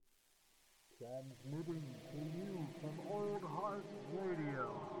Transmitting to you from Old Heart Radio.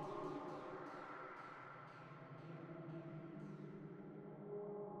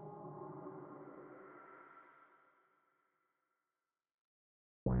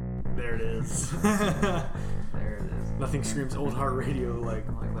 There it is. There it is. Nothing screams Old Heart Radio like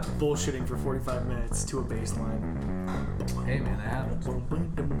Like that. bullshitting for 45 minutes to a bass line. Hey man, it happens.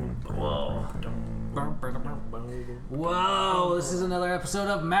 Whoa, this is another episode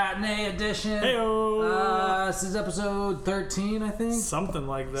of Matinee Edition. Heyo! This is episode 13, I think. Something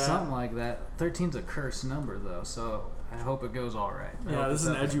like that. Something like that. 13's a cursed number though, so I hope it goes all right. Yeah, this is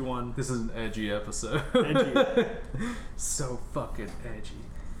an edgy one. This is an edgy episode. Edgy. So fucking edgy.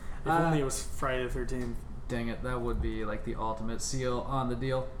 If only it was Friday the 13th. Dang it, that would be like the ultimate seal on the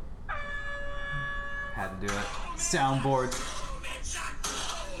deal. Had to do it. Soundboard.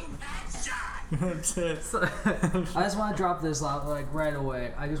 That's it. I just want to drop this out like right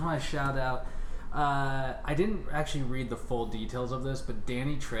away. I just want to shout out. I didn't actually read the full details of this, but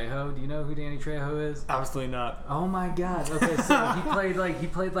Danny Trejo. Do you know who Danny Trejo is? Absolutely not. Oh my god. Okay, so he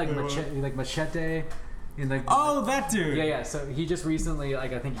played Machete in the. Oh, that dude. Yeah. So he just recently,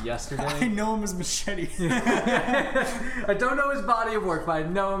 like I think yesterday. I know him as Machete. I don't know his body of work, but I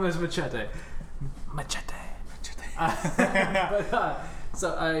know him as Machete. Machete.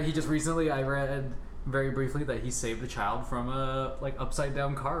 So he just recently, I read very briefly that he saved a child from a like upside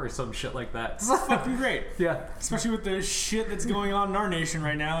down car or some shit like that. This is fucking great. Yeah. Especially with the shit that's going on in our nation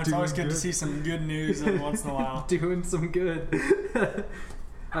right now. It's always good to see some good news every once in a while. Doing some good.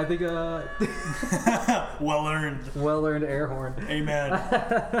 I think Well earned. well earned air horn. Amen.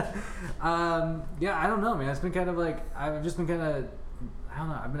 Yeah, I don't know, man. It's been kind of like I've just been kind of I don't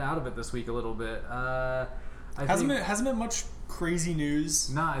know. I've been out of it this week a little bit. Hasn't been much crazy news.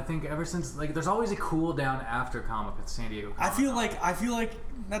 No, I think ever since like there's always a cool down after San Diego Comic-Con. I feel like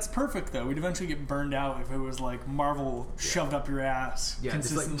that's perfect though. We'd eventually get burned out if it was like Marvel shoved up your ass. Yeah,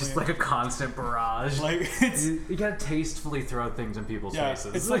 consistently. just like a constant barrage. Like it's You gotta tastefully throw things in people's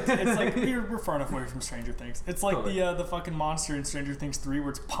faces. It's like we're far enough away from Stranger Things. It's like Totally. the fucking monster in Stranger Things 3 where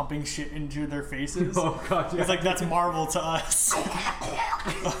it's pumping shit into their faces. Oh god, yeah. It's like that's Marvel to us.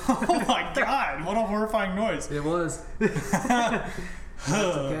 Oh my god, what a horrifying noise. It was. That's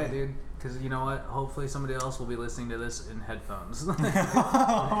okay, dude. Because you know what? Hopefully somebody else will be listening to this in headphones.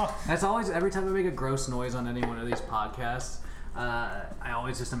 That's always, every time I make a gross noise on any one of these podcasts, I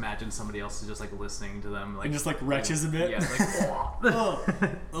always just imagine somebody else is just like listening to them. Like, And just like retches a bit. Yeah,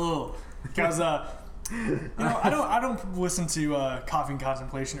 like, Oh. Because I don't listen to Coffee and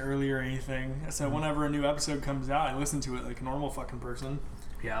Contemplation early or anything. So whenever a new episode comes out, I listen to it like a normal fucking person.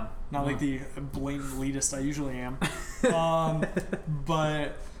 yeah. Not like the blatant elitist I usually am.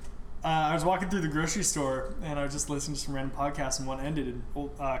 But I was walking through the grocery store and I was just listening to some random podcasts and one ended and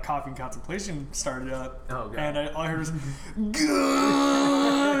Coffee and Contemplation started up. Oh, God. And all I heard was,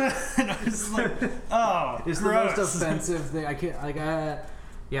 good! And I was just like, oh, It's gross. the most offensive thing. I can't, like,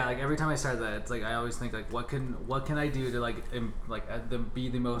 yeah, like every time I start that, it's like I always think like, what can I do to be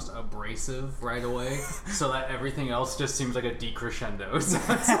the most abrasive right away, so that everything else just seems like a decrescendo. So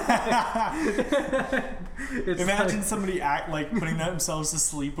it's Imagine like, somebody putting themselves to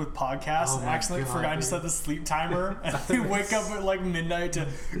sleep with podcasts Oh and my actually God, forgot to dude. set the sleep timer and they wake up at like midnight to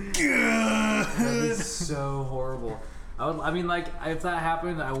that'd good. be so horrible. I mean, like if that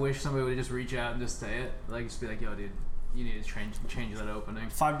happened, I wish somebody would just reach out and just say it, like just be like, yo, dude. You need to change that opening.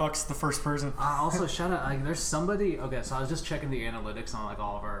 $5 the first person. Also, shout out, like, there's somebody. Okay, so I was just checking the analytics on like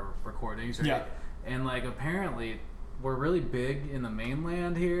all of our recordings, right? Yeah. And like apparently we're really big in the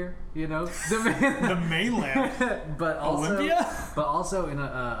mainland here, you know, The mainland. but also Olympia? but also in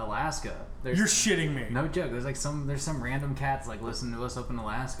Alaska. There's You're shitting me. no joke. There's some random cats like listening to us up in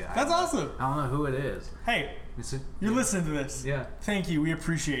Alaska. That's awesome. I don't know who it is. Hey, you're listening to this. Yeah. Thank you. We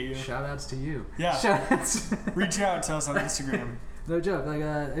appreciate you. Shout outs to you. Yeah. Shout outs. Reach out to us on Instagram. No joke. Like,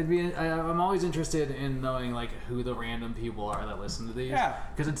 I'm always interested in knowing like who the random people are that listen to these. Yeah.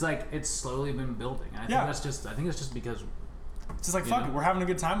 Because it's like it's slowly been building. I think Yeah. I think it's just because Just like, You fuck know? it. We're having a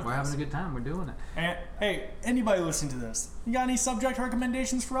good time with we're this. having a good time. We're doing it. And hey, anybody listening to this, you got any subject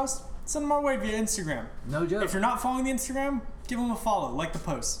recommendations for us? Send them our way via Instagram. No joke. If you're not following the Instagram, give them a follow. Like the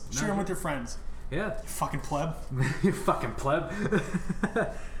post. Share them with your friends. Yeah. You fucking pleb. You fucking pleb.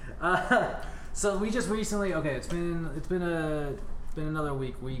 So we just recently. Okay, it's been another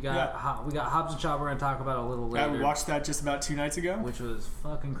week. We got Hobbs and Shaw. We're gonna talk about a little later. Yeah, we watched that just about 2 nights ago. Which was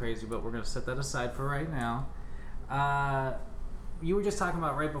fucking crazy, but we're gonna set that aside for right now. You were just talking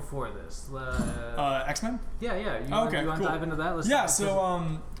about right before this. X-Men? Yeah. You Okay, want to cool. dive into that? Yeah,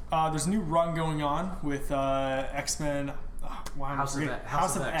 so there's a new run going on with X-Men. Why am I forgetting?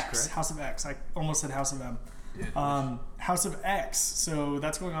 House of X, correct? House of X. I almost said House of M. House of X. So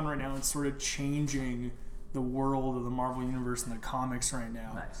that's going on right now. It's sort of changing the world of the Marvel Universe and the comics right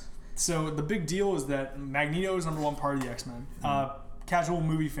now. Nice. So the big deal is that Magneto is number one part of the X-Men. Casual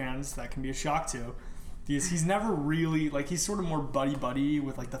movie fans, that can be a shock to. Because he's never really, like, he's sort of more buddy-buddy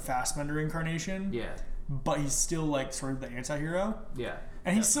with, like, the Fassbender incarnation. Yeah. But he's still, like, sort of the anti-hero. Yeah.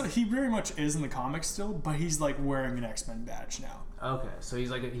 And he very much is in the comics still, but he's, like, wearing an X-Men badge now. Okay, so he's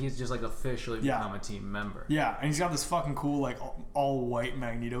just like officially become a team member. Yeah, and he's got this fucking cool, like, all white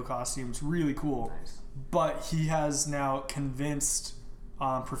Magneto costume. It's really cool. Nice. But he has now convinced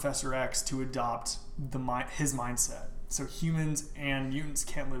Professor X to adopt his mindset. So humans and mutants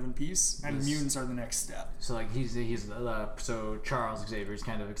can't live in peace, and mutants are the next step. So like so Charles Xavier's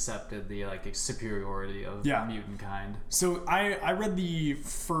kind of accepted the like superiority of mutant kind. So I read the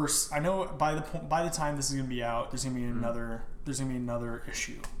first. I know by the time this is gonna be out, there's gonna be another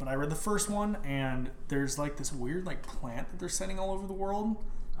issue. But I read the first one, and there's like this weird like plant that they're sending all over the world.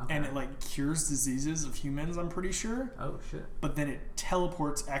 Okay. And it like cures diseases of humans, I'm pretty sure. Oh shit. But then it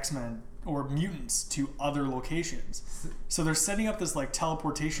teleports X-Men or mutants to other locations. So they're setting up this like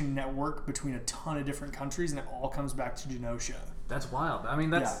teleportation network between a ton of different countries, and it all comes back to Genosha. That's wild. I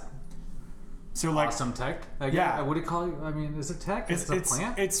mean, that's so like awesome tech. Like, what do you call it? I mean, is it tech? It's a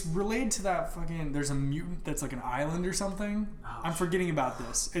plant? It's related to that fucking. There's a mutant that's like an island or something. I'm forgetting about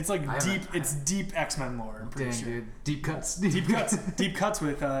this. It's like deep. It's deep X-Men lore. I'm pretty sure. Dude. Deep cuts. Deep cuts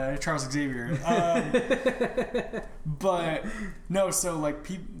with Charles Xavier. But no, so like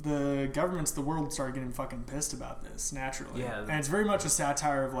the governments, the world started getting fucking pissed about this naturally. Yeah. And it's very much a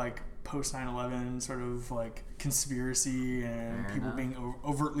satire of like post 9/11 sort of like conspiracy and people being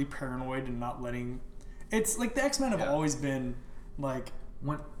overtly paranoid and not letting. It's like the X-Men have always been like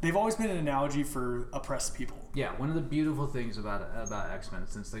they've always been an analogy for oppressed people. Yeah, one of the beautiful things about X-Men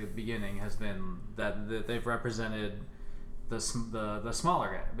since the beginning has been that they've represented the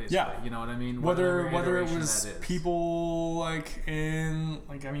smaller guy, basically. Yeah. You know what I mean? Whether it was people like in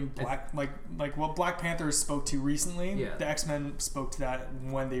like I mean black like what Black Panther spoke to recently. Yeah. The X-Men spoke to that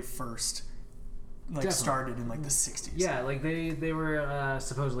when they first started in like the 60s. Yeah, like they were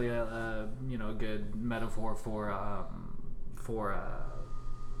supposedly a good metaphor for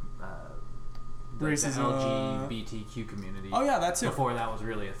racism, the LGBTQ community. Oh yeah, that's it. Before that was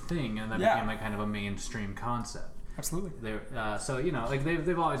really a thing, and that became like kind of a mainstream concept. Absolutely. So like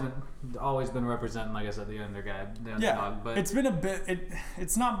they've always been representing, like I said, the underdog. But it's been a bit.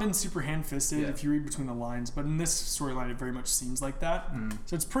 It's not been super hand-fisted if you read between the lines, but in this storyline, it very much seems like that.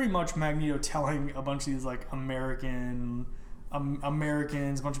 So it's pretty much Magneto telling a bunch of these like Americans, a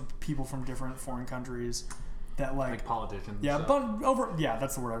bunch of people from different foreign countries. That like politicians. Yeah, but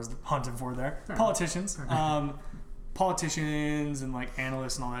that's the word I was hunting for there. Politicians. Politicians and like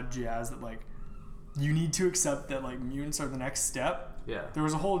analysts and all that jazz that like you need to accept that like mutants are the next step. Yeah. There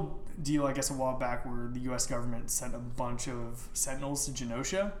was a whole deal I guess a while back where the US government sent a bunch of Sentinels to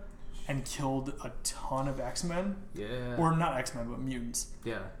Genosha and killed a ton of X-Men. Yeah. Or not X-Men, but mutants.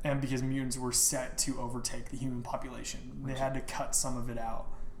 Yeah. And because mutants were set to overtake the human population, they had to cut some of it out.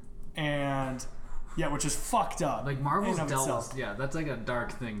 And yeah, which is fucked up. Like Marvel's dealt with, that's like a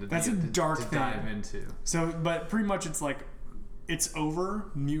dark thing to dive into. So, but pretty much it's like, it's over.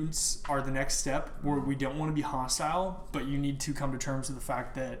 Mutants are the next step where we don't want to be hostile, but you need to come to terms with the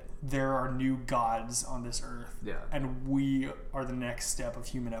fact that there are new gods on this earth. Yeah. And we are the next step of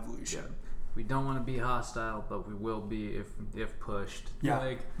human evolution. Yeah. We don't want to be hostile, but we will be if pushed. Yeah.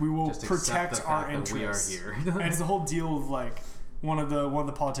 Like, we will protect our interests. We are here. And it's the whole deal of like, one of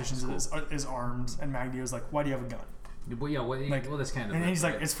the politicians is armed, and Magneto's like, "Why do you have a gun?" Well, yeah, that's kind of. And he's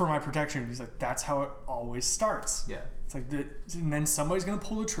like, "It's for my protection." He's like, "That's how it always starts." Yeah. It's like, and then somebody's gonna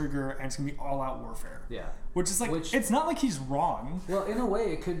pull the trigger, and it's gonna be all-out warfare. Yeah. Which is like, it's not like he's wrong. Well, in a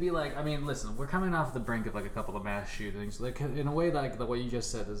way, it could be like, I mean, listen, we're coming off the brink of like a couple of mass shootings. Like, in a way, like what you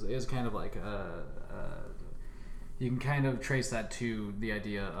just said is kind of like, you can kind of trace that to the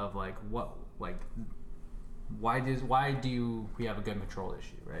idea of like why do we have a gun control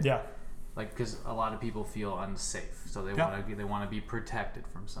issue, right? Yeah. Like, because a lot of people feel unsafe, so they want to be protected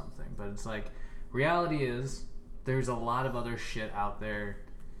from something. But it's like, reality is there's a lot of other shit out there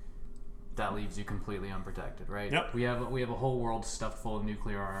that leaves you completely unprotected, right? Yep. We have a whole world stuffed full of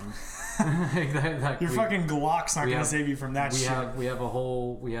nuclear arms. Fucking Glock's not gonna save you from that shit. We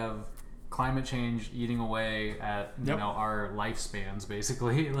have climate change eating away at our lifespans,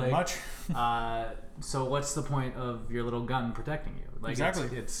 basically. Like, much. So what's the point of your little gun protecting you? Like, exactly.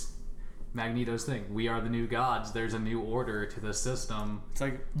 It's Magneto's thing. We are the new gods. There's a new order to the system. It's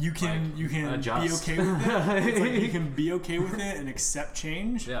like you can adjust. be okay with it. It's like you can be okay with it and accept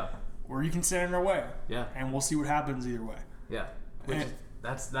change. Yeah. Or you can stand in our way. Yeah. And we'll see what happens either way. Yeah.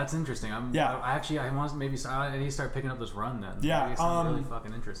 That's interesting. I want to maybe I need to start picking up this run then. Yeah. It's really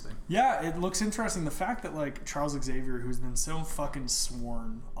fucking interesting. Yeah, it looks interesting. The fact that like Charles Xavier, who's been so fucking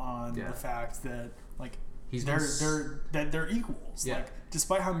sworn on the fact that like they're equals. Yeah. Like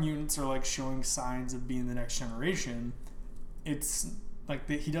despite how mutants are like showing signs of being the next generation, it's like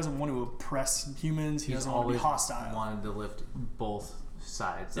he doesn't want to oppress humans. He doesn't want to be hostile. Wanted to lift both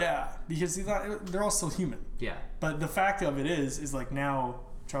sides. Yeah, because they're all still human. Yeah. But the fact of it is like now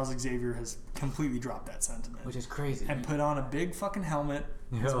Charles Xavier has completely dropped that sentiment. Which is crazy. And put on a big fucking helmet.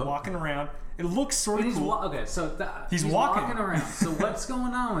 He's walking around. It looks sort of cool. Okay, so he's walking around. So what's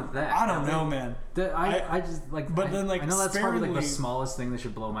going on with that? I don't know, man. I just like. But then like, I know that's probably like the smallest thing that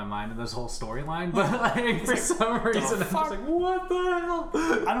should blow my mind in this whole storyline. But like for some reason, I'm just like, what the hell?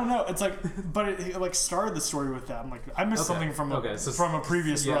 I don't know. It's like, but it like started the story with that. I'm like, I missed something from a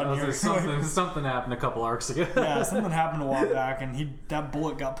previous run here. Something happened a couple arcs ago. Yeah, something happened a while back, and that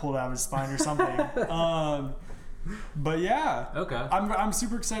bullet got pulled out of his spine or something. But yeah, okay. I'm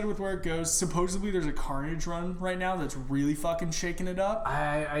super excited with where it goes. Supposedly there's a Carnage run right now that's really fucking shaking it up.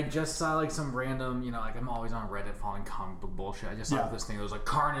 I just saw like some random, like I'm always on Reddit following comic book bullshit. I just saw this thing that was like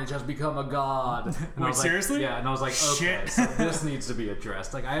Carnage has become a god. And Wait, I was seriously? Like, yeah, and I was like, okay, so this needs to be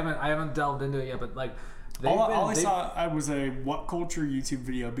addressed. Like I haven't delved into it yet, but like all I saw was a What Culture YouTube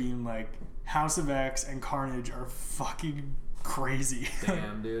video being like House of X and Carnage are fucking crazy.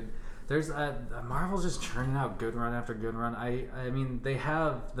 Damn, dude. There's Marvel's just churning out good run after good run. I mean, they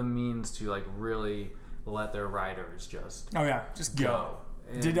have the means to like really let their writers just go.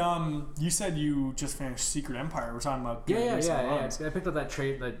 Did you said you just finished Secret Empire? We're talking about yeah. I picked up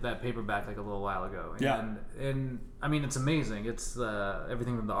that paperback like a little while ago. And I mean, it's amazing. It's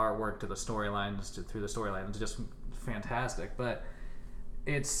everything from the artwork to the storylines through the storyline. It's just fantastic. But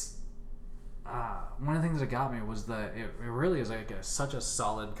it's. One of the things that got me was that it really is like such a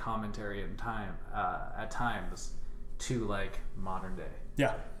solid commentary in time at times to like modern day.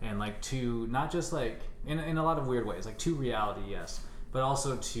 Yeah. And like to not just like in a lot of weird ways, like to reality, yes, but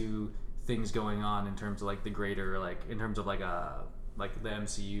also to things going on in terms of like the greater like in terms of like the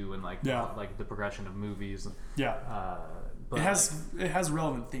MCU and like the progression of movies. Yeah. But it has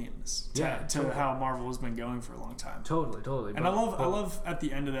relevant themes to how Marvel has been going for a long time. Totally. And I love at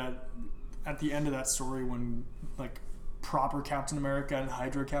the end of that story when like proper Captain America and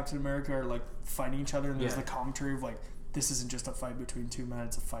Hydra Captain America are like fighting each other, and there's the commentary of like, this isn't just a fight between two men,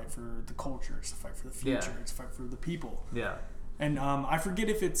 it's a fight for the culture, it's a fight for the future, it's a fight for the people. Yeah. And I forget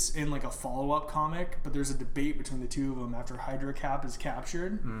if it's in like a follow-up comic, but there's a debate between the two of them after Hydra Cap is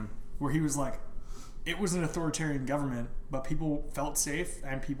captured, where he was like, it was an authoritarian government, but people felt safe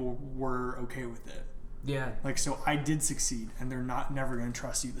and people were okay with it. Yeah. Like, so I did succeed, and they're never going to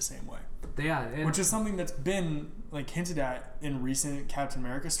trust you the same way. Yeah. Which is something that's been, like, hinted at in recent Captain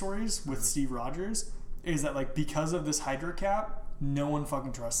America stories with Steve Rogers, is that, like, because of this Hydra Cap, no one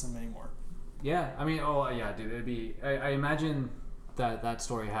fucking trusts him anymore. Yeah. I mean, dude, it'd be... I imagine that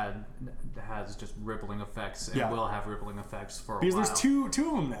story has just rippling effects and will have rippling effects for a while. Because there's two of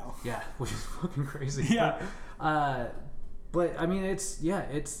them now. Yeah, which is fucking crazy. Yeah. But I mean, it's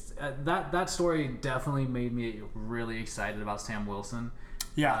that story definitely made me really excited about Sam Wilson.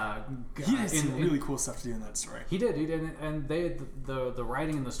 Yeah, he had some really cool stuff to do in that story. He did, and the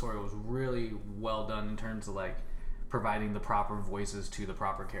writing in the story was really well done in terms of like providing the proper voices to the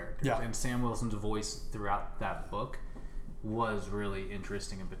proper characters. Yeah. And Sam Wilson's voice throughout that book was really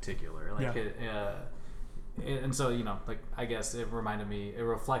interesting in particular. Like and so like I guess it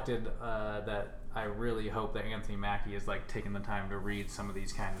reflected that. I really hope that Anthony Mackie is like taking the time to read some of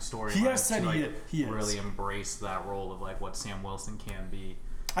these kind of stories. He has said he really embrace that role of like what Sam Wilson can be.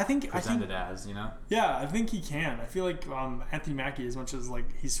 Presented as, Yeah, I think he can. I feel like Anthony Mackie, as much as like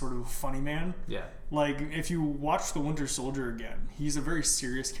he's sort of a funny man. Yeah. Like if you watch The Winter Soldier again, he's a very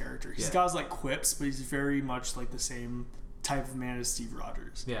serious character. He's got his like quips, but he's very much like the same type of man as Steve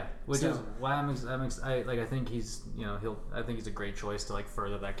Rogers. Yeah, which is why I think he's I think he's a great choice to like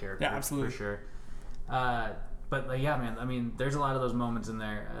further that character. Yeah, absolutely, for sure. But man, I mean, there's a lot of those moments in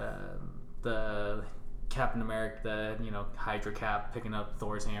there. The Captain America, the Hydra Cap picking up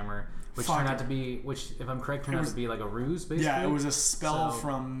Thor's hammer, which turned out to be, if I'm correct, turned out to be like a ruse, basically. Yeah, it was a spell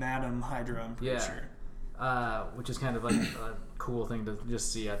from Madam Hydra, I'm pretty sure. Which is kind of like a cool thing to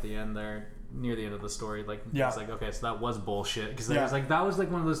just see at the end there, near the end of the story. Like, it's like, okay, so that was bullshit. Because that was like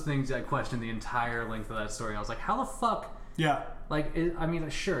one of those things I questioned the entire length of that story. I was like, how the fuck Yeah. Like, I mean,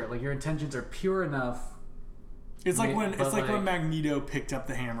 sure, like your intentions are pure enough. It's like when but when Magneto picked up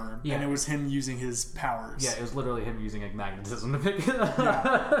the hammer, and it was him using his powers. Yeah, it was literally him using magnetism to pick it up.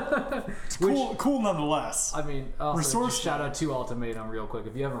 Yeah. It's cool nonetheless. I mean, also, just shout Resourceful. out to Ultimatum real quick.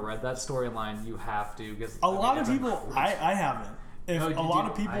 If you haven't read that storyline, you have to, because A lot of people, I haven't. If Oh, a lot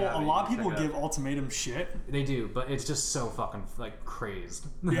of people, I haven't. a lot of Check people it out. give Ultimatum shit. They do, but it's just so fucking like crazed.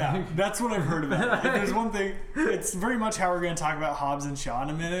 Yeah, that's what I've heard about it. If there's one thing, it's very much how we're going to talk about Hobbs and Shaw in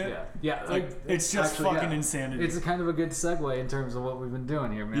a minute. Yeah, Like, it's just fucking insanity. It's kind of a good segue in terms of what we've been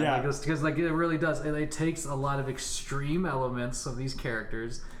doing here, man. Yeah. Because like it really does. It takes a lot of extreme elements of these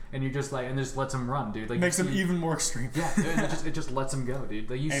characters, and you're just like, and just lets them run, dude. Like Makes you them see- even more extreme. Yeah, and it just lets them go, dude.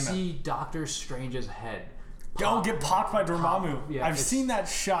 Like you Amen. see Doctor Strange's head. Get popped by Dormammu. Yeah, I've it's- seen that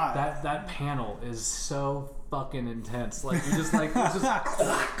shot. That panel is so fucking intense. Like you just like it's just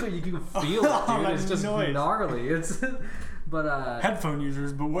you can feel it, dude. That It's just noise. gnarly. It's but Headphone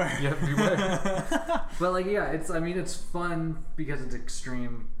users, beware. yeah, beware. But like yeah, it's fun because it's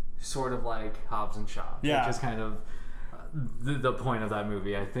extreme, sort of like Hobbs and Shaw. Yeah. Which is kind of the point of that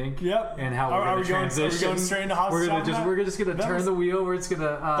movie, I think. Yep. And how Are we're we gonna going- are we transition. going straight into Hobbs and Shaw now? We're just gonna That turn was- the wheel. We're just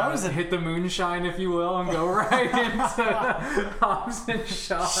gonna was a- hit the moonshine, if you will, and go right into Hobbs and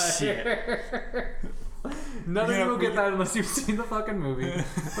Shaw. Shit. Here. None of Yeah, you will we- get that unless you've seen the fucking movie.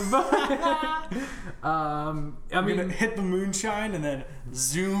 But, I I'm mean, gonna hit the moonshine and then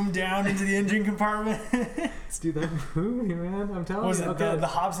zoom down into the engine compartment. let's do that movie, man. I'm telling What was you. it? Okay. The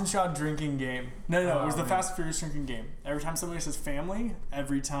Hobbs and Shaw drinking game. No, it was Oh, the man. Fast and Furious drinking game. Every time somebody says family,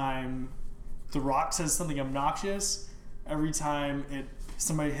 every time The Rock says something obnoxious, every time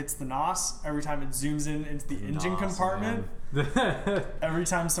somebody hits the NOS, every time it zooms into the engine Nos, compartment, man. every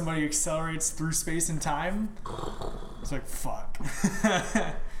time somebody accelerates through space and time, it's like, fuck.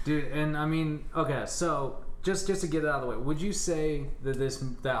 Dude, and I mean, okay, so just to get it out of the way, would you say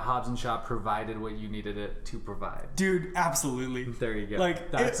that Hobbs and Shaw provided what you needed it to provide? Dude, absolutely. There you go. Like,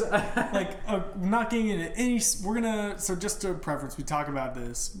 That's not getting into any. So just to preference, we talk about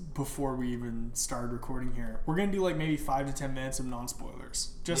this before we even started recording here. We're gonna do like maybe 5 to 10 minutes of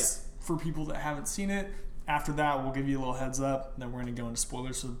non-spoilers, just for people that haven't seen it. After that, we'll give you a little heads up. Then we're gonna go into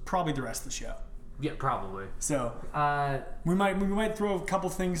spoilers. So probably the rest of the show. yeah, probably. So we might throw a couple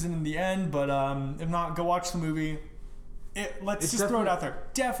things in the end, but if not, go watch the movie. Let's It's just throw it definitely- out there.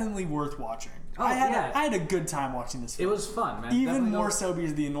 Definitely worth watching. Oh, I had yeah. I had a good time watching this It film. was fun, man. Even Definitely more no- so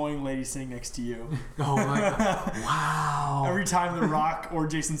because the annoying lady sitting next to you. Oh my god! Wow. Every time The Rock or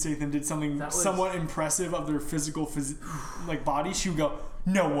Jason Statham did something That was- somewhat impressive of their physical like body, she would go,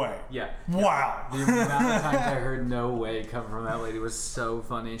 "No way! Yeah. Wow!" The amount of times I heard "no way" come from that lady was so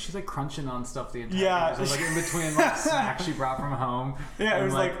funny, and she's like crunching on stuff the entire Yeah. time. So it was like in between like snacks she brought from home. Yeah, it and,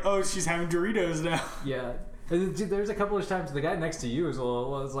 was like, "Oh, she's having Doritos now." yeah. And then, dude, there's a couple of times the guy next to you was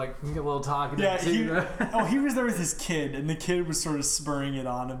like a little talking. Yeah, too. he was there with his kid, and the kid was sort of spurring it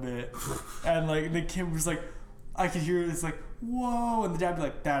on a bit, and like the kid was like, I could hear it's like, "Whoa," and the dad would be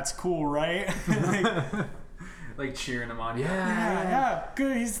like, "That's cool, right?" Like, like cheering him on. yeah,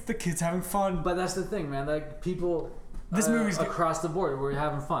 good. The kid's having fun. But that's the thing, man. Like people. This movie's across the board. We're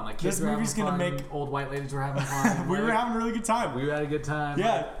having fun. Like kids This were having movie's gonna fun, make- old white ladies were having fun. We were like, having a really good time. we had a good time.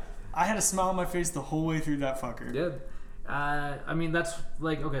 Yeah, I had a smile on my face the whole way through that fucker. Did. I mean, that's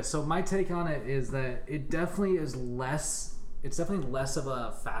like okay. So my take on it is that it definitely is less. It's definitely less of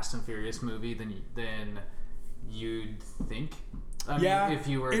a Fast and Furious movie than you'd think. I Yeah, mean, if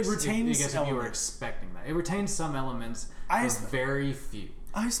you were it retains if you were elements. expecting that, it retains some elements. I but es- very few.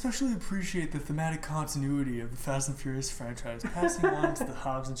 I especially appreciate the thematic continuity of the Fast and Furious franchise passing on to the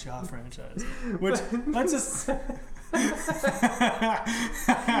Hobbs and Shaw franchise. Which, let's just...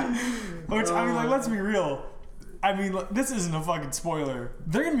 Which, I mean, like, let's be real. I mean, this isn't a fucking spoiler.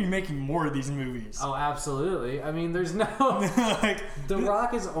 They're going to be making more of these movies. Oh, absolutely. I mean, there's no. Like, The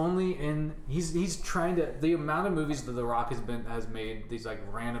Rock is only in. He's trying to. The amount of movies that The Rock has made, these like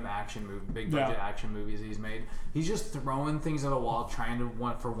random action big budget action movies he's made. He's just throwing things at a wall, trying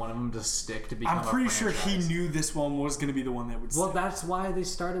to for one of them to stick to become. I'm pretty a sure he franchise. knew this one was going to be the one that would Well, stick. that's why they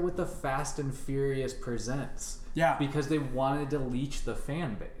started with the Fast and Furious Presents. Yeah. Because they wanted to leech the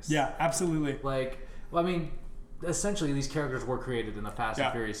fan base. Yeah, absolutely. Like, well, I mean, essentially these characters were created in the Fast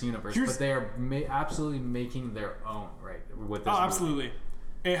and Furious universe, but they are absolutely making their own, right? With this movie. Absolutely.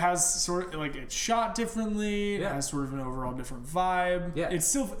 It has sort of like it's shot differently. It has sort of an overall different vibe. Yeah. It's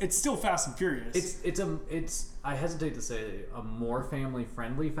still Fast and Furious. It's I hesitate to say a more family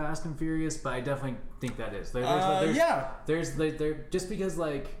friendly Fast and Furious, but I definitely think that is. There's just because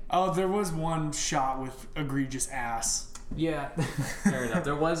like Oh, there was one shot with egregious ass Yeah, fair enough.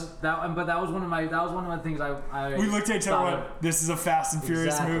 There was that, but that was one of my things. I We looked at each other. and went, this is a Fast and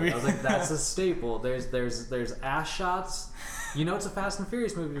Furious movie. I was like, that's a staple. There's ass shots. You know, it's a Fast and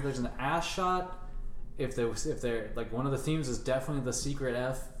Furious movie. If there's an ass shot, if they're like, one of the themes is definitely the secret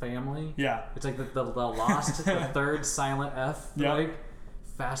F family. Yeah. It's like the lost, the third silent F. Yeah. Like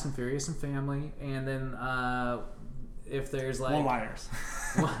Fast and Furious and family, and then if there's like one-liners.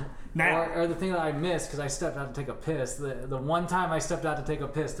 Now. Or the thing that I missed because I stepped out to take a piss. The one time I stepped out to take a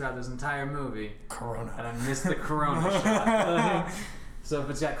piss throughout this entire movie. Corona. And I missed the Corona shot. So if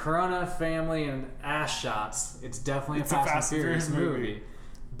it's got Corona, family, and ass shots, it's definitely a Fast and Furious movie.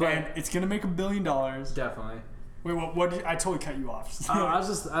 But and it's gonna make $1 billion. Definitely. Wait, what? I totally cut you off. I was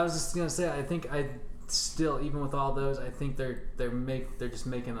just gonna say. I think I still, even with all those, I think they're just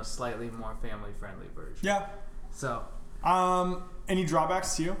making a slightly more family friendly version. Yeah. So. Any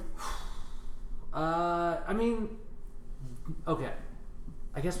drawbacks to you? I mean, okay.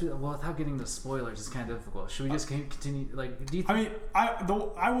 I guess without getting to spoilers, it's kind of difficult. Should we just continue? Like, do you think? I mean,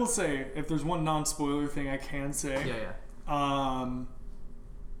 I will say, if there's one non-spoiler thing I can say. Yeah.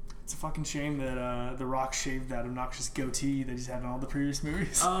 It's a fucking shame that The Rock shaved that obnoxious goatee that he's had in all the previous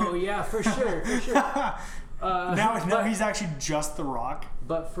movies. Oh yeah, for sure. Now he's actually just The Rock.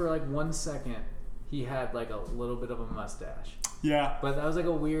 But for like 1 second, he had like a little bit of a mustache. Yeah. But that was like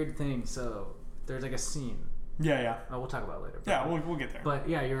a weird thing. So there's like a scene. Yeah. Oh, we'll talk about it later. Yeah, we'll get there. But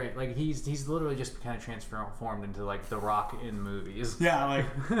yeah, you're right. Like he's literally just kind of transformed into like The Rock in movies. Yeah,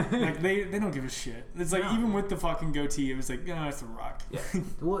 like they don't give a shit. It's like even with the fucking goatee, it was like, no, it's The Rock. Yeah.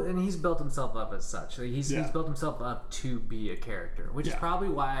 Well, and he's built himself up as such. Like, he's built himself up to be a character, which is probably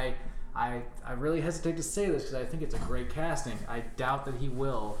why I really hesitate to say this because I think it's a great casting. I doubt that he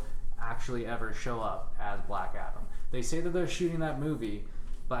will actually ever show up as Black Adam. They say that they're shooting that movie,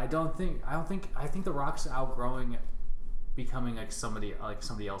 but I think The Rock's outgrowing becoming like somebody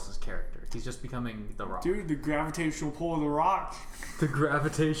else's character. He's just becoming The Rock. Dude, the gravitational pull of The Rock. The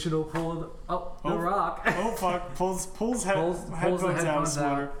gravitational pull of The Rock. Oh fuck! Pulls the headphones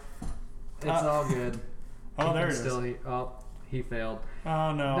out. It's all good. Oh, there it is. He failed.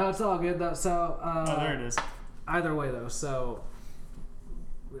 Oh no. No, it's all good though. So. There it is. Either way though, so.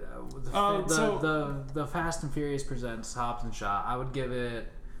 The Fast and Furious presents Hobbs and Shaw. I would give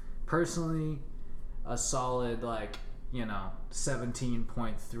it personally a solid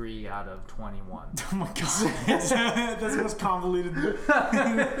 17.3 out of 21. Oh my god, that's the most convoluted.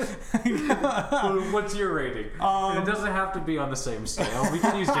 What's your rating? It doesn't have to be on the same scale. We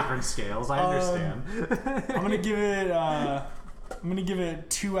can use different scales. I understand. I'm gonna give it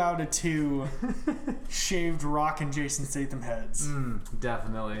 2 out of 2 shaved Rock and Jason Statham heads.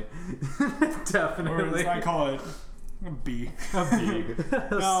 Definitely. Or as I call it, a B. A B.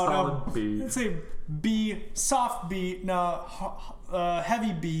 Solid B. Let's say B, soft B. No,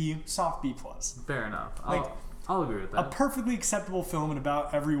 heavy B, soft B plus. Fair enough. I'll agree with that. A perfectly acceptable film in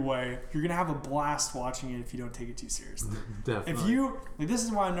about every way. You're gonna have a blast watching it if you don't take it too seriously. Definitely. This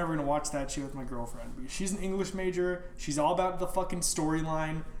is why I'm never gonna watch that shit with my girlfriend. Because she's an English major. She's all about the fucking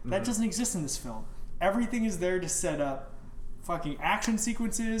storyline. That doesn't exist in this film. Everything is there to set up fucking action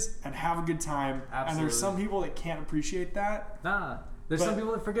sequences and have a good time. Absolutely. And there's some people that can't appreciate that. Nah. There's some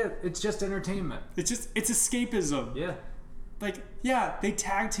people that forget it's just entertainment. It's escapism. Yeah. Like, yeah, they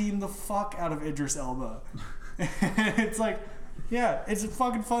tag team the fuck out of Idris Elba. It's like, yeah, it's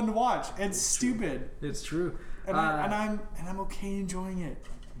fucking fun to watch. It's stupid. It's true. And I'm okay enjoying it.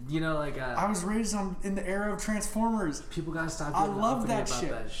 You know, like I was raised in the era of Transformers. People gotta stop. I love that about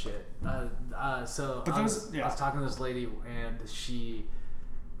shit. That shit. I was talking to this lady, and she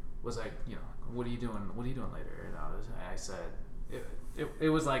was like, what are you doing? What are you doing later? And I said, it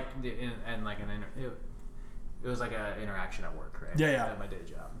was like it was like an interaction at work, right? Yeah. At my day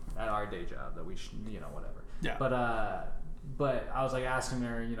job, at our day job that we whatever. Yeah. But I was like asking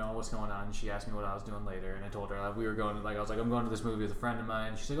her, what's going on, and she asked me what I was doing later, and I told her I was like, I'm going to this movie with a friend of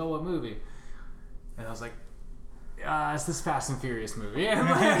mine. She's like, oh, what movie? And I was like, it's this Fast and Furious movie.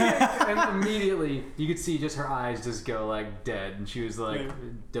 And immediately you could see just her eyes just go like dead, and she was like,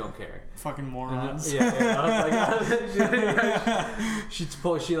 don't care. Fucking morons. I was like, she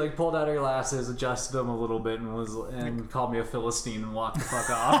pulled out her glasses, adjusted them a little bit, and called me a Philistine and walked the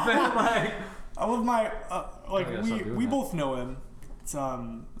fuck off. And I love my we that. both know him. It's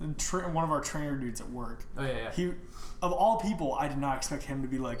one of our trainer dudes at work. Oh yeah. He, of all people, I did not expect him to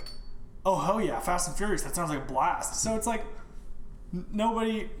be like, oh hell yeah, Fast and Furious. That sounds like a blast. So it's like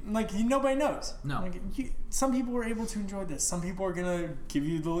nobody knows. No. Some people were able to enjoy this. Some people are gonna give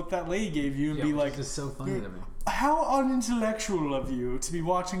you the look that lady gave you and be like, "This is so funny to me." How unintellectual of you to be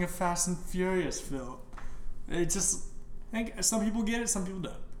watching a Fast and Furious film. It just, I think some people get it, some people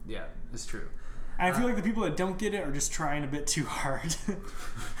don't. Yeah, it's true. And I feel like the people that don't get it are just trying a bit too hard.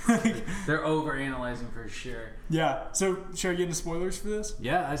 They're over analyzing for sure. Yeah. So should I get into spoilers for this?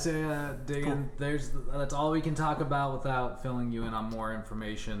 Yeah, I say dig Cool. in. That's all we can talk about without filling you in on more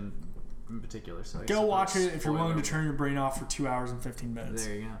information in particular. So I Go suppose watch it if you're willing to spoiler. turn your brain off for 2 hours and 15 minutes.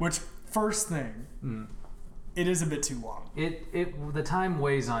 There you go. Which, first thing, it is a bit too long. The time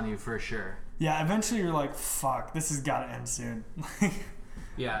weighs on you for sure. Yeah, eventually you're like, fuck, this has got to end soon.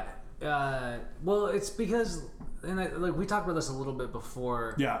 Yeah. Well, it's because, and we talked about this a little bit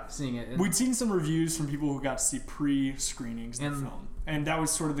before Yeah. seeing it. And We'd seen some reviews from people who got to see pre-screenings of the And- film. And that was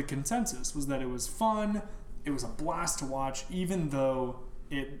sort of the consensus, was that it was fun, it was a blast to watch, even though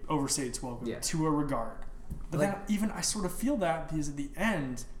it overstayed its welcome Yeah. to a regard. But then even I sort of feel that because at the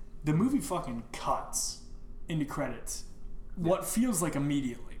end, the movie fucking cuts into credits. What feels like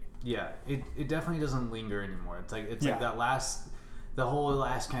immediately. yeah, it definitely doesn't linger anymore. It's like Yeah. the whole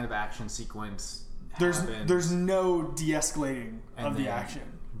last kind of action sequence There's happens, no de-escalating and of the then, action.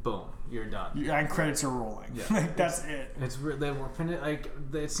 Boom, you're done. And credits are rolling. Yeah. Like that's it. It's they were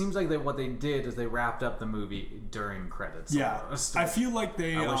it seems like what they did is they wrapped up the movie during credits. Yeah, almost. I feel like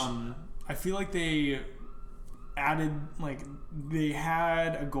they. I I feel like they added they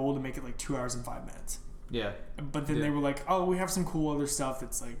had a goal to make it 2 hours and 5 minutes, Yeah. but then Yeah. they were like, oh, we have some cool other stuff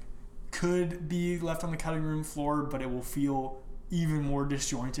that's could be left on the cutting room floor, but it will feel even more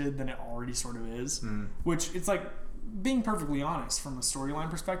disjointed than it already sort of is. Which it's being perfectly honest from a storyline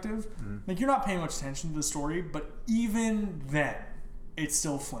perspective, you're not paying much attention to the story, but even then, it's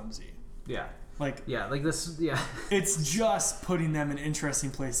still flimsy. Yeah. Yeah, this. Yeah. it's just putting them in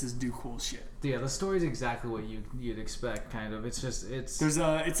interesting places to do cool shit. Yeah, the story's exactly what you'd expect, kind of. It's just it's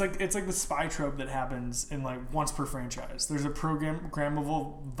It's like the spy trope that happens in once per franchise. There's a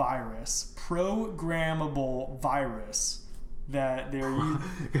programmable virus that they're using.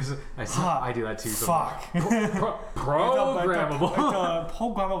 because I do that too. Fuck. Programmable. It's a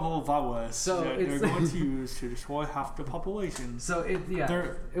programmable virus So that it's- they're going to use to destroy half the population. So what's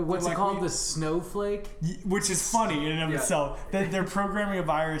they're it called? we- The snowflake. Which is funny in and of Yeah. itself. That they're programming a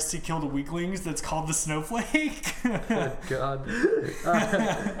virus to kill the weaklings that's called the snowflake. God.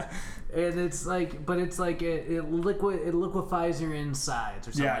 And it's it liquefies your insides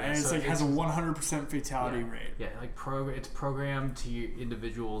or something. Yeah, and it's So has a 100% fatality yeah, rate. Yeah, it's programmed to your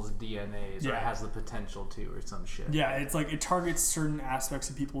individual's DNAs, or Yeah. it has the potential to, or some shit. Yeah, it's it targets certain aspects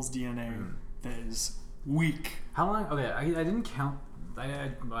of people's DNA that is weak. How long? Okay, I didn't count. I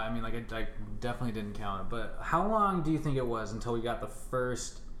definitely didn't count it. But how long do you think it was until we got the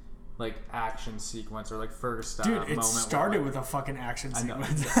first action sequence or first Dude, moment? it started with a fucking action I know.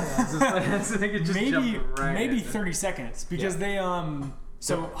 sequence. I think it just jumped right maybe in. 30 seconds because they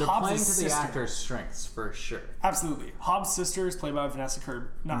so they're Hobbs' playing to sister, the actor's strengths for sure. absolutely. Hobbs' sister is played by Vanessa Kirby.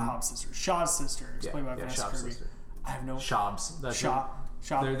 Not Hobbs' sister. Shaw's sister is Yeah, played by yeah, Vanessa Schaub's Kirby. sister. I have no Schaub's. That's Shaw.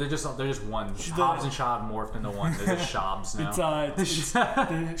 Shaw. They're just one. Hobbs and Shaw morphed into one. They're just Schaub's now. It's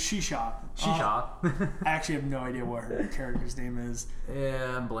the She-Shaw. She-Shaw. I actually have no idea what her character's name is.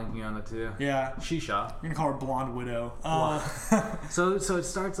 Yeah, I'm blanking on it too. Yeah. She-Shaw. I'm gonna call her Blonde Widow. So it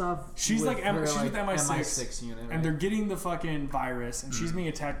starts off. She's with she's her, with MI6, MI6 unit, right? and they're getting the fucking virus, and she's being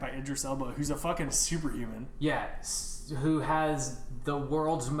attacked by Idris Elba, who's a fucking superhuman. Yeah, who has the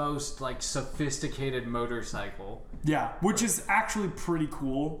world's most sophisticated motorcycle. Yeah, which is actually pretty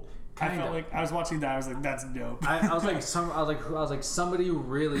cool. I Kinda. felt I was watching that. I was like, that's dope. I was like somebody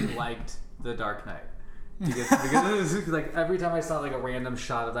really liked The Dark Knight. Because every time I saw a random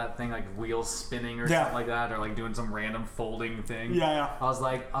shot of that thing wheels spinning or Yeah. something like that, or doing some random folding thing. Yeah.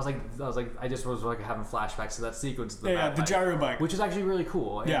 I just was having flashbacks to that sequence. Of the Yeah, Bat the fight, gyro bike. which is actually really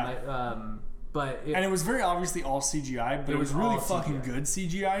cool. Yeah. And but And it was very obviously all CGI, but it was really all fucking CGI. good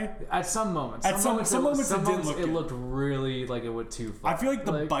CGI. At some moments. At some moments it didn't look it good. looked really like it went too far. I feel like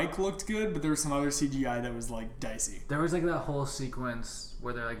the bike looked good, but there was some other CGI that was dicey. There was that whole sequence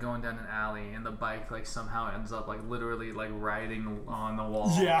where they're going down an alley and the bike somehow ends up literally riding on the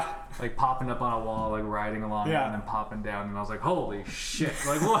wall. Yeah. Popping up on a wall, riding along it Yeah. and then popping down, and I was like, holy shit.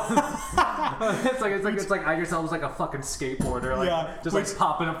 What? it's like Idris Elba's a fucking skateboarder, Yeah, just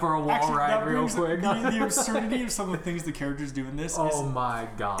popping up for a wall ride real quick. The absurdity of some of the things the characters do in this Oh is my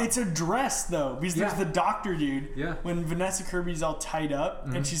god. it's addressed though, because there's Yeah. the doctor dude. Yeah. When Vanessa Kirby's all tied up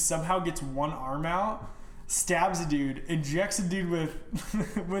and she somehow gets one arm out, stabs a dude, injects a dude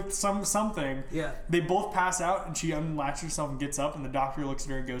with something. Yeah. They both pass out and she unlatches herself and gets up, and the doctor looks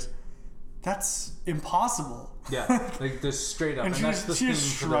at her and goes, that's impossible. Yeah, like just straight up. And she that's the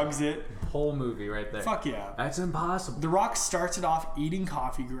just theme shrugs for the it. whole movie right there. Fuck yeah. That's impossible. The Rock starts it off eating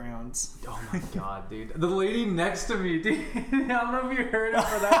coffee grounds. Oh my god, dude. The lady next to me, dude. I don't know if you heard it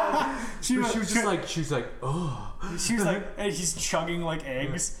for that. she was just like, oh. She was like, and he's chugging like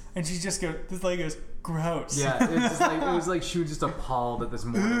eggs, and she just goes, this lady goes, gross. Yeah, it was like she was just appalled at this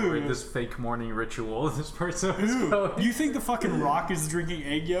morning, this fake morning ritual this person was going. You think the fucking Rock is drinking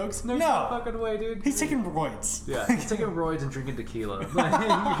egg yolks? There's no fucking way, dude. He's taking roids. Yeah, he's taking roids and drinking tequila. He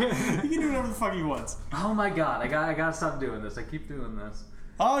can do whatever the fuck he wants. Oh my god, I gotta stop doing this. I keep doing this.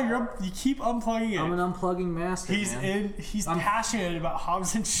 Oh, you keep unplugging it. I'm an unplugging master. He's passionate about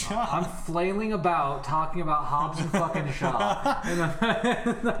Hobbs and Shaw. I'm flailing about talking about Hobbs and fucking Shaw, and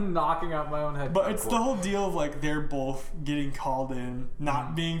I'm knocking out my own head. But it's the whole deal of like they're both getting called in,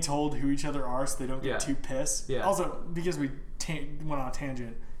 not being told who each other are, so they don't get too pissed. Yeah. Also, because we went on a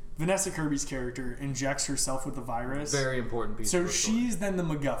tangent, Vanessa Kirby's character injects herself with the virus. Very important piece. So she's then the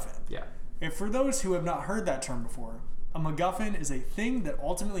MacGuffin. Yeah. And for those who have not heard that term before, a MacGuffin is a thing that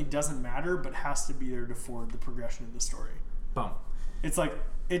ultimately doesn't matter but has to be there to forward the progression of the story. Boom. It's like,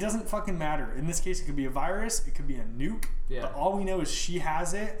 it doesn't fucking matter. In this case, it could be a virus, it could be a nuke, but all we know is she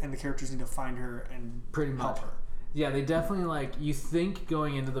has it and the characters need to find her and help her. Yeah, they definitely, like, you think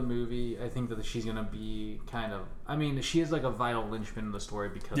going into the movie, I think that she's going to be kind of, I mean, she is like a vital linchpin in the story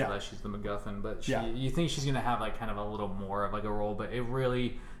because of that she's the MacGuffin, but you think she's going to have like kind of a little more of like a role, but it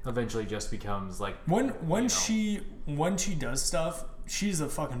really eventually just becomes like when she does stuff, she's a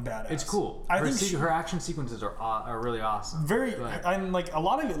fucking badass. It's cool. I think her action sequences are really awesome. And like a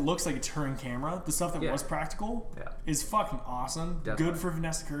lot of it looks like it's her in camera. The stuff that was practical is fucking awesome. Definitely. Good for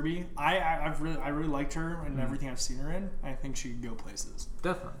Vanessa Kirby. I really liked her and everything I've seen her in. I think she could go places.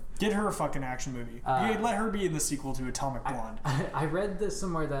 Definitely. Get her a fucking action movie. Let her be in the sequel to Atomic Blonde. I read this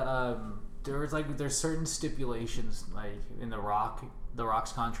somewhere that there's certain stipulations like in the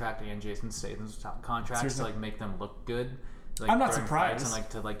Rock's contract and Jason Statham's contract to like make them look good. Like, I'm not surprised. And like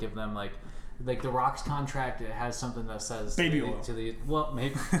to like give them like the Rock's contract, it has something that says baby oil.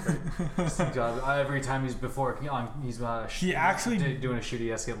 Maybe every time he's he actually doing a shoot, he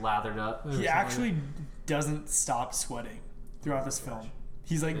has to get lathered up. He actually doesn't stop sweating throughout this film.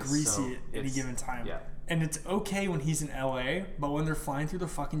 He's like greasy at any given time. Yeah. And it's okay when he's in LA, but when they're flying through the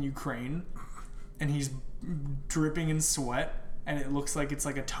fucking Ukraine and he's dripping in sweat and it looks like it's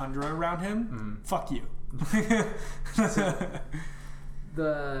like a tundra around him, fuck you. Oh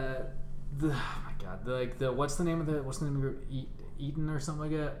my god, what's the name of your Eaton or something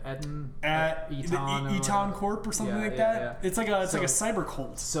like that? Eton Corp or something like that. Yeah. It's like a cyber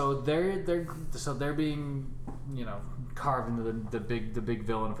cult. So they're being carved into the big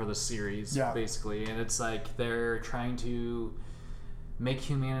villain for the series, basically, and it's like they're trying to make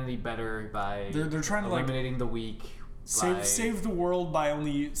humanity better by they're trying to eliminating the weak. Save the world by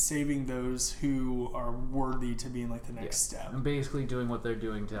only saving those who are worthy to be in like the next step. And basically doing what they're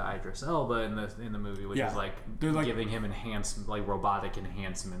doing to Idris Elba in the movie, which is like giving him robotic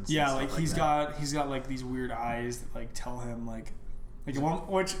enhancements. Yeah, like he's got like these weird eyes that like tell him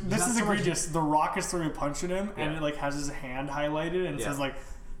which this is egregious. The Rock is throwing a punch at him and it like has his hand highlighted and says like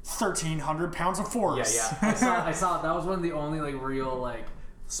 1,300 pounds of force. Yeah. I saw that was one of the only like real like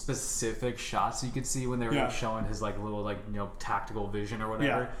specific shots you could see when they were like, showing his like little like tactical vision or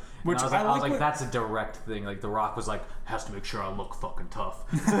whatever. Yeah. Which I was like that's a direct thing. Like The Rock was like, has to make sure I look fucking tough.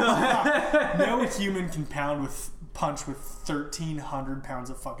 No human can punch with 1,300 pounds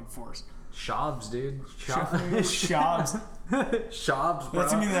of fucking force. Shabs, dude. Shabs. Shabs, bro.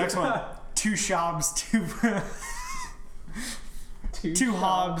 That's gonna be the next one. 2 Shabs, 2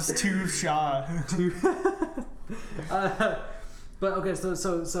 Hobbs, 2 Shaw. But okay,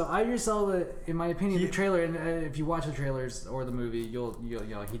 so Idris Elba, in my opinion, the trailer, and if you watch the trailers or the movie, you'll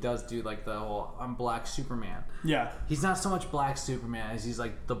he does do like the whole I'm Black Superman. Yeah. He's not so much Black Superman as he's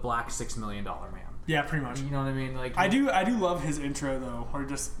like the Black $6 Million man. Yeah, pretty much. You know what I mean? Like I do love his intro though, where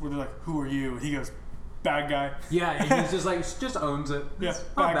they're like, "Who are you?" And he goes, "Bad guy." Yeah, he's just like owns it. Yeah,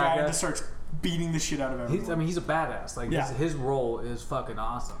 bad guy, and just starts beating the shit out of everyone. He's a badass. Like his role is fucking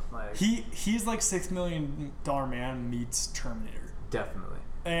awesome. Like he's like $6 Million Man meets Terminator. Definitely.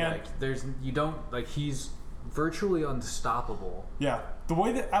 And like he's virtually unstoppable. Yeah. The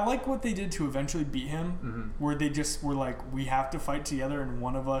way that I like what they did to eventually beat him, where they just were like, we have to fight together, and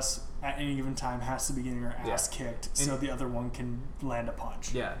one of us at any given time has to be getting our ass kicked, so the other one can land a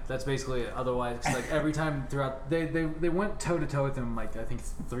punch. Yeah, that's basically it. Otherwise, 'cause, like every time throughout, they went toe to toe with him like I think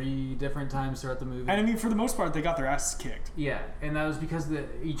 3 different times throughout the movie. And I mean, for the most part, they got their asses kicked. Yeah, and that was because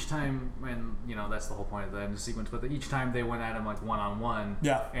each time, and you know that's the whole point of the end sequence. But each time they went at him like 1-on-1.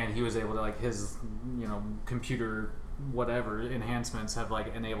 Yeah. And he was able to like his computer whatever enhancements have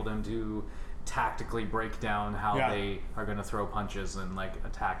like enabled him to tactically break down how they are going to throw punches and like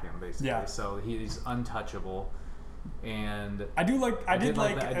attack him basically. Yeah. So he's untouchable, and I did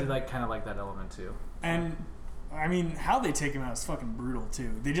kind of like that element too. And I mean, how they take him out is fucking brutal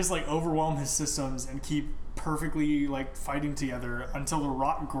too. They just like overwhelm his systems and keep perfectly like fighting together until the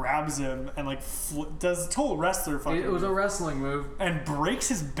Rock grabs him and like does a total wrestler fucking. It was a wrestling move and breaks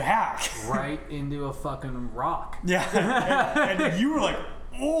his back right into a fucking rock. Yeah, and you were like,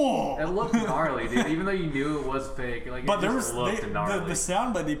 oh. It looked gnarly, dude. Even though you knew it was fake, like but it there just was looked gnarly. the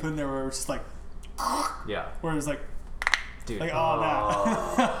sound bite they put in there where it was just like, yeah, where it was like, dude, like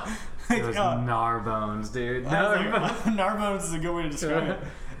that. It was Narbones, dude. Narbones is a good way to describe it.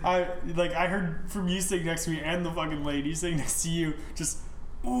 I heard from you sitting next to me and the fucking lady sitting next to you, just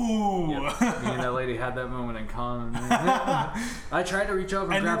ooh. Yeah. Me and that lady had that moment in common. I tried to reach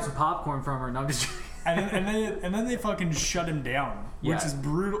over and grab some popcorn from her, and I'm just. and then they fucking shut him down, which is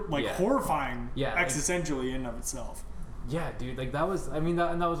brutal, like horrifying, existentially in and of itself. Yeah, dude, like that was. I mean,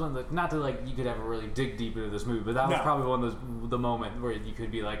 that was one of the. Not that like you could ever really dig deep into this movie, but that was probably one of the moment where you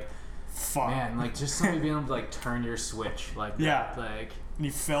could be like, fuck. Man, like just somebody being able to like turn your switch like that, like. And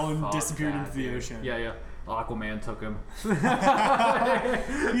he fell and disappeared into the ocean. Yeah. Aquaman took him.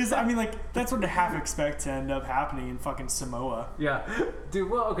 I mean, like, that's what I half expect to end up happening in fucking Samoa. Yeah. Dude,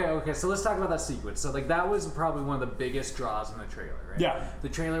 well, okay, so let's talk about that sequence. So, like, that was probably one of the biggest draws in the trailer, right? Yeah. The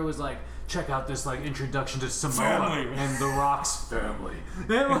trailer was like, check out this, like, introduction to Samoa. Family. And The Rock's family.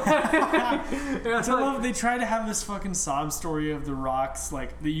 I love they try to have this fucking sob story of The Rock's,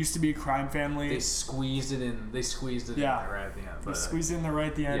 like, they used to be a crime family. They squeezed it in. They squeezed it in there right at the end. They squeezed it in there right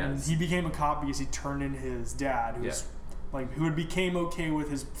at the end. And he became a cop because he turned in his dad, who's like, who became okay with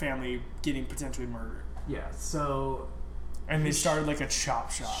his family getting potentially murdered. Yeah, so... And they started like a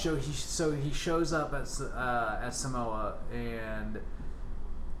chop shop. So he shows up at Samoa, and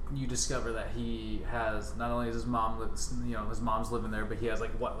you discover that he has not only his mom, his mom's living there, but he has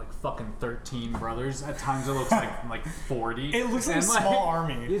like fucking 13 brothers. At times it looks like 40. It looks like a small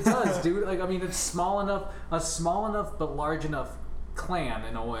army. It does, dude. Like I mean, it's a small enough but large enough clan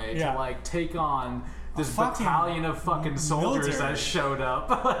in a way to like take on this battalion of fucking soldiers that showed up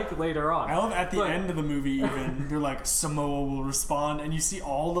like later on. I love at the end of the movie even they're like Samoa will respond, and you see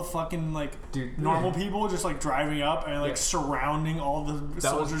all the fucking like normal people just like driving up and like surrounding all the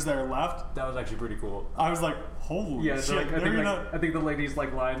soldiers that are left. That was actually pretty cool. I was like, holy shit! So like, I think the lady's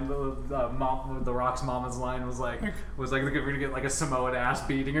like line, the Rock's mama's line was like we're gonna get like a Samoan ass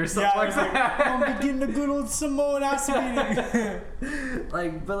beating or something. Yeah, like that. I'm getting a good old Samoan ass beating.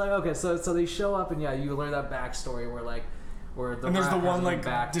 Okay, so they show up and you learn that backstory where and there's the one like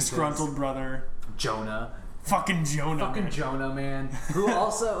disgruntled brother, Jonah. Fucking Jonah, man. Who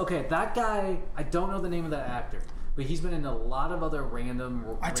also that guy, I don't know the name of that actor, but he's been in a lot of other random.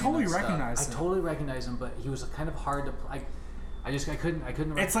 I totally recognize him, but he was kind of hard to play. I couldn't.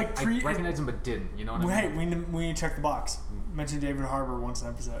 It's like I recognized him, but didn't. You know what I mean? Hey, we need to check the box. Mention David Harbour once an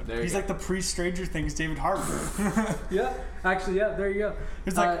episode. He's like the pre-Stranger Things David Harbour. Yeah, actually, there you go.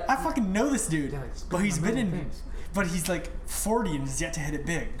 It's like I fucking know this dude, but he's been in things. But he's like 40 and has yet to hit it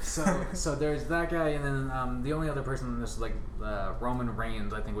big. So there's that guy, and then the only other person in this is like Roman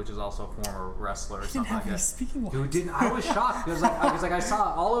Reigns, I think, which is also a former wrestler or something like that. Speaking who didn't? I was shocked because I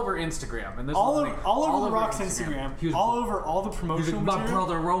saw it all over Instagram, and this all over The Rock's Instagram. He was all over all the promotional material. My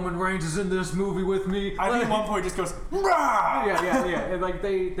brother Roman Reigns is in this movie with me. I think at one point he just goes, Rah! Yeah, and like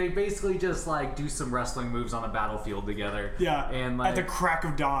they basically just like do some wrestling moves on a battlefield together. Yeah, and like at the crack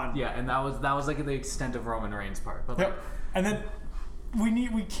of dawn. Yeah, and that was like the extent of Roman Reigns' part. But like, and then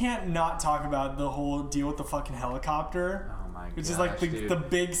we can't not talk about the whole deal with the fucking helicopter. Oh my god. Which is like the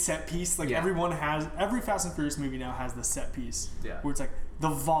big set piece. Like every Fast and Furious movie now has the set piece. Yeah. Where it's like the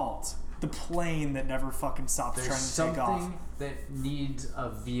vault, the plane that never fucking stops trying to take off. Something that needs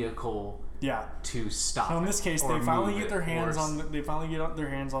a vehicle to stop. So in this case, they finally get their hands on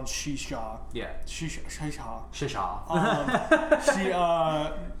Shisha. Yeah. Shisha.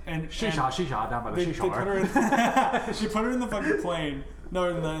 Shisha down by the Shisha. She put her in the fucking plane.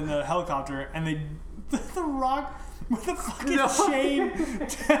 No, in the helicopter, and the Rock with a fucking chain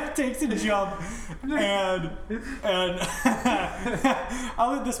takes a jump, and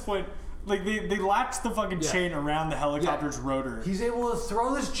at this point, like they latch the fucking chain around the helicopter's rotor. He's able to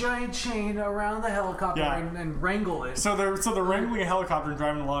throw this giant chain around the helicopter Yeah. and wrangle it. So they're wrangling a helicopter and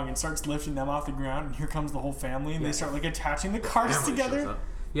driving along, and starts lifting them off the ground. And here comes the whole family, and they start like attaching the cars Family shows together. up.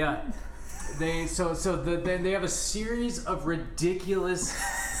 Yeah. Then they have a series of ridiculous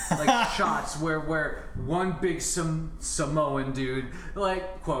like shots where one big Samoan dude,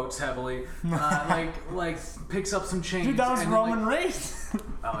 like quotes heavily, like picks up some chains. Dude, that was and Roman then, Reigns.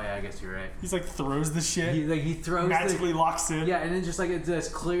 Oh yeah, I guess you're right. He's like throws the shit. He throws magically locks in. Yeah, and then just like it's this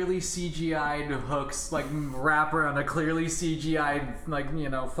clearly CGI'd hooks like wrap around a clearly CGI'd like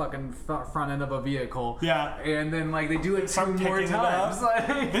fucking front end of a vehicle. Yeah. And then like they do it Start 2 more picking it times. up. Like,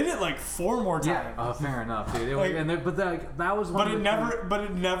 They did it like 4 more times. yeah. Oh, fair enough, dude. Like- That was one. But of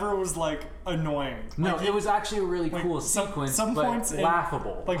it the never was like annoying. No, Like, it was actually a really like, cool some sequence, points but in-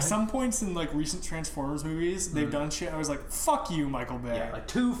 laughable. Like some points in like recent Transformers movies, they've done shit. I was like, "Fuck you, Michael Bay." yeah, like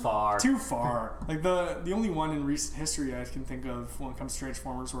too far. Too far. Like the only one in recent history I can think of when it comes to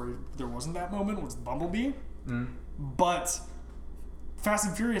Transformers where there wasn't that moment was Bumblebee. But Fast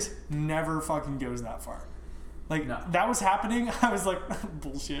and Furious never fucking goes that far. Like No. that was happening. I was like,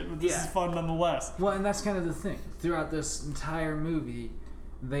 bullshit, but this Yeah. is fun nonetheless. Well, and that's kind of the thing. Throughout this entire movie,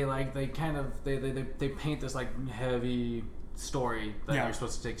 they paint this like heavy story that Yeah. you're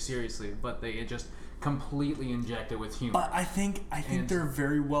supposed to take seriously, but they just completely inject it with humor. But I think And- they're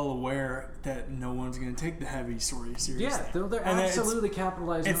very well aware that no one's going to take the heavy story seriously. yeah, they're And it's- absolutely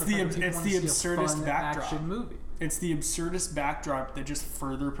capitalizing. it's on the fact that people it's wanna the see a absurdist fun backdrop. action movie. It's the absurdist backdrop that just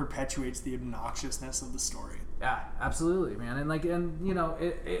further perpetuates the obnoxiousness of the story. Yeah, absolutely, man. And like, and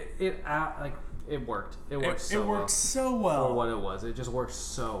it worked. It worked. It worked so well. for what it was. It just worked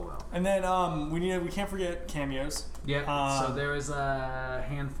so well. And then we can't forget cameos. Yeah. So there was a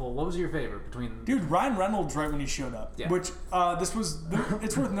handful. What was your favorite between? Dude, Ryan Reynolds right when he showed up. Yeah. Which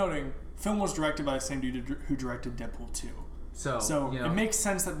it's worth noting. Film was directed by the same dude who directed Deadpool 2. So it makes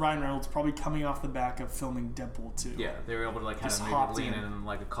sense that Ryan Reynolds probably coming off the back of filming Deadpool 2. Yeah, they were able to like kind Just of hopped maybe lean in. in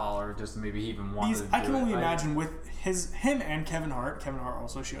like a collar, just maybe even wanted to do I can it. only imagine with him and Kevin Hart. Kevin Hart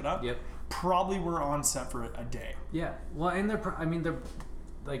also showed up. Yep. Probably were on set for a day. Yeah. Well, and they're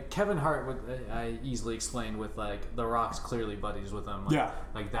like Kevin Hart. I easily explained with like The Rock's clearly buddies with him. Like, Yeah.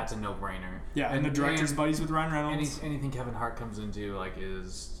 Like that's a no-brainer. Yeah, and the director's buddies with Ryan Reynolds. Anything Kevin Hart comes into like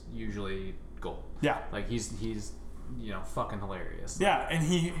is usually gold. Yeah. Like he's fucking hilarious. Yeah, and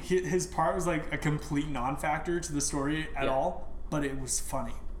his part was like a complete non-factor to the story at all, but it was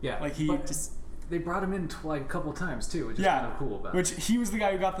funny. Yeah. Like They brought him in like a couple times too, which is yeah, kind of cool about it. which he was the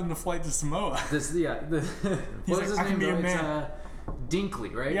guy who got them the flight to Samoa. What was like, his "I can name? be a though? man." It's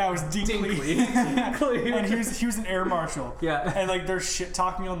Dinkley, right? Yeah, it was Dinkley. Dinkley. And he was an air marshal. Yeah. And like they're shit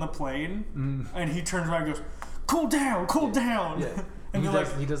talking on the plane, and he turns around and goes, "Cool down, cool down." Yeah. And they're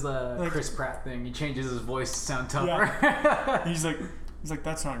He does the like- Chris Pratt thing. He changes his voice to sound tougher. Yeah. He's like,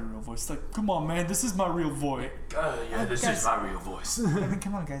 "That's not your real voice." It's like, "Come on, man, this is my real voice." This guys- is my real voice. I mean,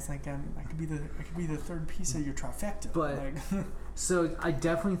 come on, guys. Like, I could be the third piece of your trifecta. But- like, So I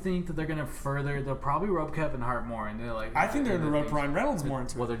definitely think that they're gonna they'll probably rope Kevin Hart more, and they're like. I think they're gonna rope Ryan Reynolds more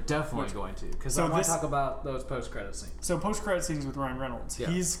into Well, it. they're definitely going to, because So I want this- to talk about those post-credit scenes. So post-credit scenes with Ryan Reynolds, Yeah.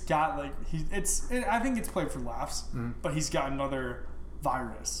 he's got like I think it's played for laughs, but he's got another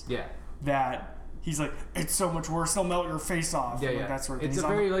virus Yeah. that he's like, "It's so much worse. It'll melt your face off." Yeah, and, yeah. like, that sort of thing. It's He's a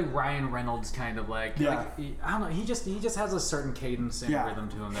on- very like Ryan Reynolds kind of like. Yeah. Like, I don't know. He just has a certain cadence and yeah. rhythm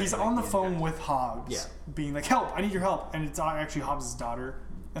to him. That He's like, on the he phone injects. with Hobbs, Yeah. being like, "Help! I need your help." And it's actually Hobbs' daughter,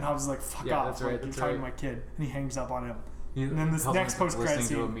 and Hobbs is like, "Fuck Yeah, off! that's Like, right, you're that's talking to right. my kid," and he hangs up on him. He- And then this probably next post-credit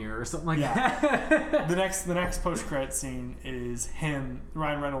listening to a scene- mirror or something like Yeah. that. the next post-credit scene is him,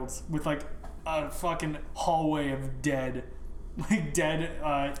 Ryan Reynolds, with like a fucking hallway of dead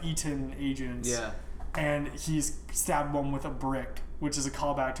Eton agents. Yeah. And he's stabbed one with a brick, which is a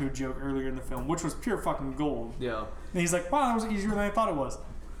callback to a joke earlier in the film, which was pure fucking gold. Yeah. And he's like, "Wow, that was easier than I thought it was."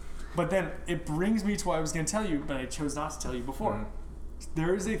 But then it brings me to what I was going to tell you, but I chose not to tell you before. Mm-hmm.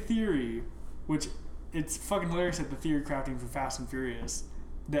 There is a theory, which it's fucking hilarious at the theory crafting for Fast and Furious,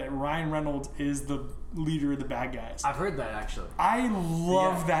 that Ryan Reynolds is the leader of the bad guys. I've heard that actually. I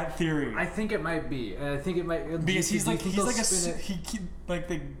love Yeah. that theory. I think it might be. And I think it might because do you think they'll spin it-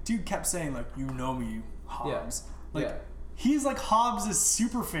 the dude kept saying like, "You know me, Hobbs." Like Yeah. he's like Hobbs'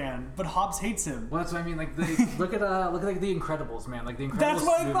 super fan, but Hobbs hates him. Well, that's what I mean. Like, look at like the Incredibles, man. Like the Incredibles. That's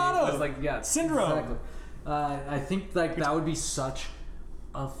what I movie thought of. was like, yeah, Syndrome. Exactly. I think like that would be such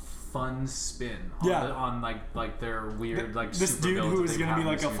a fun spin. On Yeah. on like their weird like This super dude villains who that is they gonna have be in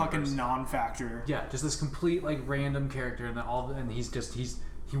like this a fucking universe. non-factor. Yeah, just this complete like random character, and then he's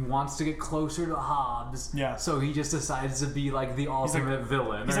he wants to get closer to Hobbs. Yeah. So he just decides to be like the ultimate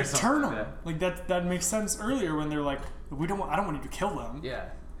villain. He's or like, something turn like them. that. Like that makes sense earlier when they're like, I don't want you to kill them. Yeah.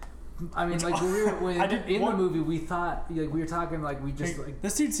 I mean, like in the movie, we thought like we were talking like we just like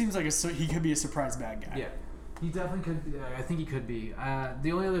this dude seems like he could be a surprise bad guy. yeah. He definitely could be. I think he could be.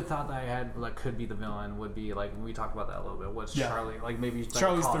 The only other thought that I had, like, could be the villain would be, like, we talked about that a little bit, was Charlie. Like, maybe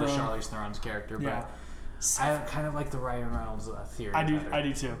Charlize call it Theron. Charlize Theron's character. Yeah. But I kind of like the Ryan Reynolds theory. I do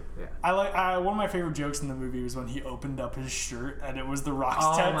better. too. Yeah. One of my favorite jokes in the movie was when he opened up his shirt and it was the Rock's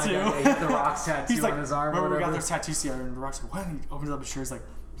Oh tattoo. my God, yeah, he had the Rock's tattoo He's like, on his arm. remember or we got whatever. those tattoos together and the Rock's like, what? And he opens up his shirt. He's like,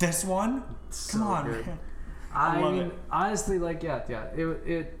 this one? So Come on, good. man. I love mean, it. honestly, like, yeah.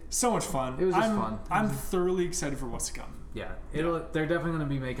 It So much fun. It was just fun. I'm thoroughly excited for what's to come. yeah. They're definitely going to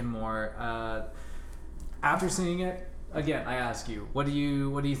be making more. After seeing it, again, I ask you, what do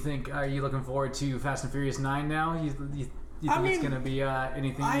you think? Are you looking forward to Fast and Furious 9 now? You think it's going to be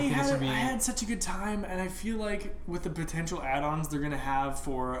anything? I you think it's gonna be? had such a good time, and I feel like with the potential add-ons they're gonna have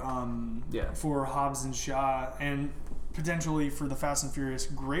for Hobbs and Shaw, and potentially for the Fast and Furious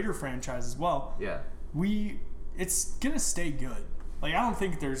greater franchise as well. Yeah. It's gonna stay good. Like, I don't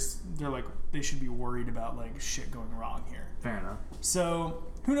think they should be worried about like shit going wrong here. Fair enough. So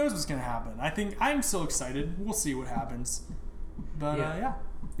who knows what's gonna happen? I think I'm still excited. We'll see what happens. But Yeah.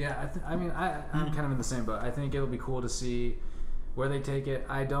 Yeah, I'm kind of in the same boat. I think it'll be cool to see where they take it.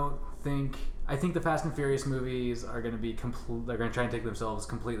 I think the Fast and Furious movies are going to be they're going to try and take themselves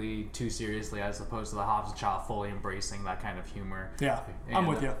completely too seriously, as opposed to the Hobbs and Shaw fully embracing that kind of humor. Yeah, And I'm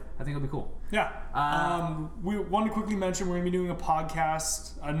with you. I think it'll be cool. Yeah. We want to quickly mention we're going to be doing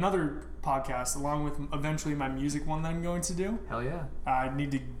another podcast, along with eventually my music one that I'm going to do. Hell yeah. I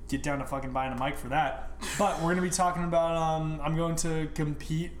need to get down to fucking buying a mic for that. But we're going to be talking about, I'm going to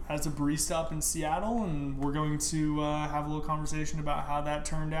compete as a barista up in Seattle, and we're going to have a little conversation about how that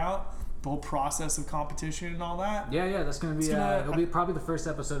turned out, the whole process of competition and all that. Yeah, that's going to be, it'll be probably the first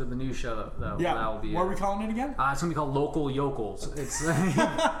episode of the new show, though. Yeah. That will be, what are we calling it again? it's going to be called Local Yokels. It's,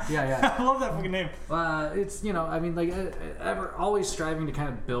 yeah. I love that fucking name. It's, I mean, like, always striving to kind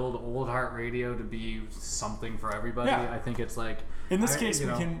of build Old Heart Radio to be something for everybody. Yeah. I think it's like, in this case,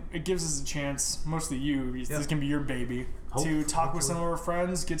 it gives us a chance, mostly you, this can be your baby, to talk with some of our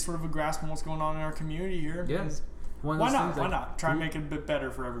friends, get sort of a grasp on what's going on in our community here. Yeah. Why not? Try and make it a bit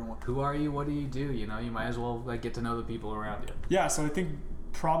better for everyone. Who are you? What do you do? You might as well like get to know the people around you. Yeah, so I think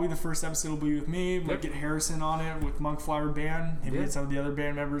probably the first episode will be with me. We'll get Harrison on it with Monk Flower Band. Maybe get some of the other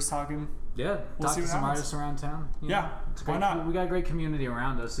band members talking. Yeah, We'll talk see to what some happens. artists around town. It's why great. not? We got a great community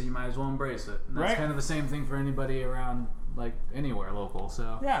around us, so you might as well embrace it. And that's Right. kind of the same thing for anybody around, like, anywhere local.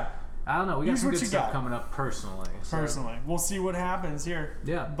 So Yeah, I don't know. We got Use some what good you stuff got. coming up personally. we'll see what happens here.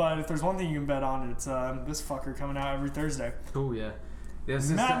 Yeah. But if there's one thing you can bet on, it's this fucker coming out every Thursday. Oh yeah. Yes,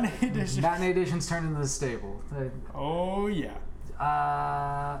 Matinee edition. Matinee edition's turned into the staple. Oh yeah.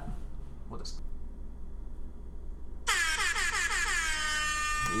 What is?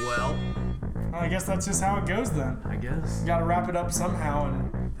 Well, I guess that's just how it goes then. I guess. Got to wrap it up somehow,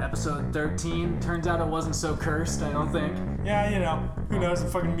 and Episode 13. Turns out it wasn't so cursed, I don't think. yeah, who knows? A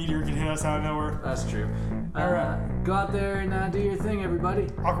fucking meteor could hit us out of nowhere. That's true. All right. Go out there and do your thing, everybody.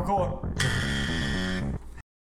 Aqua Cola.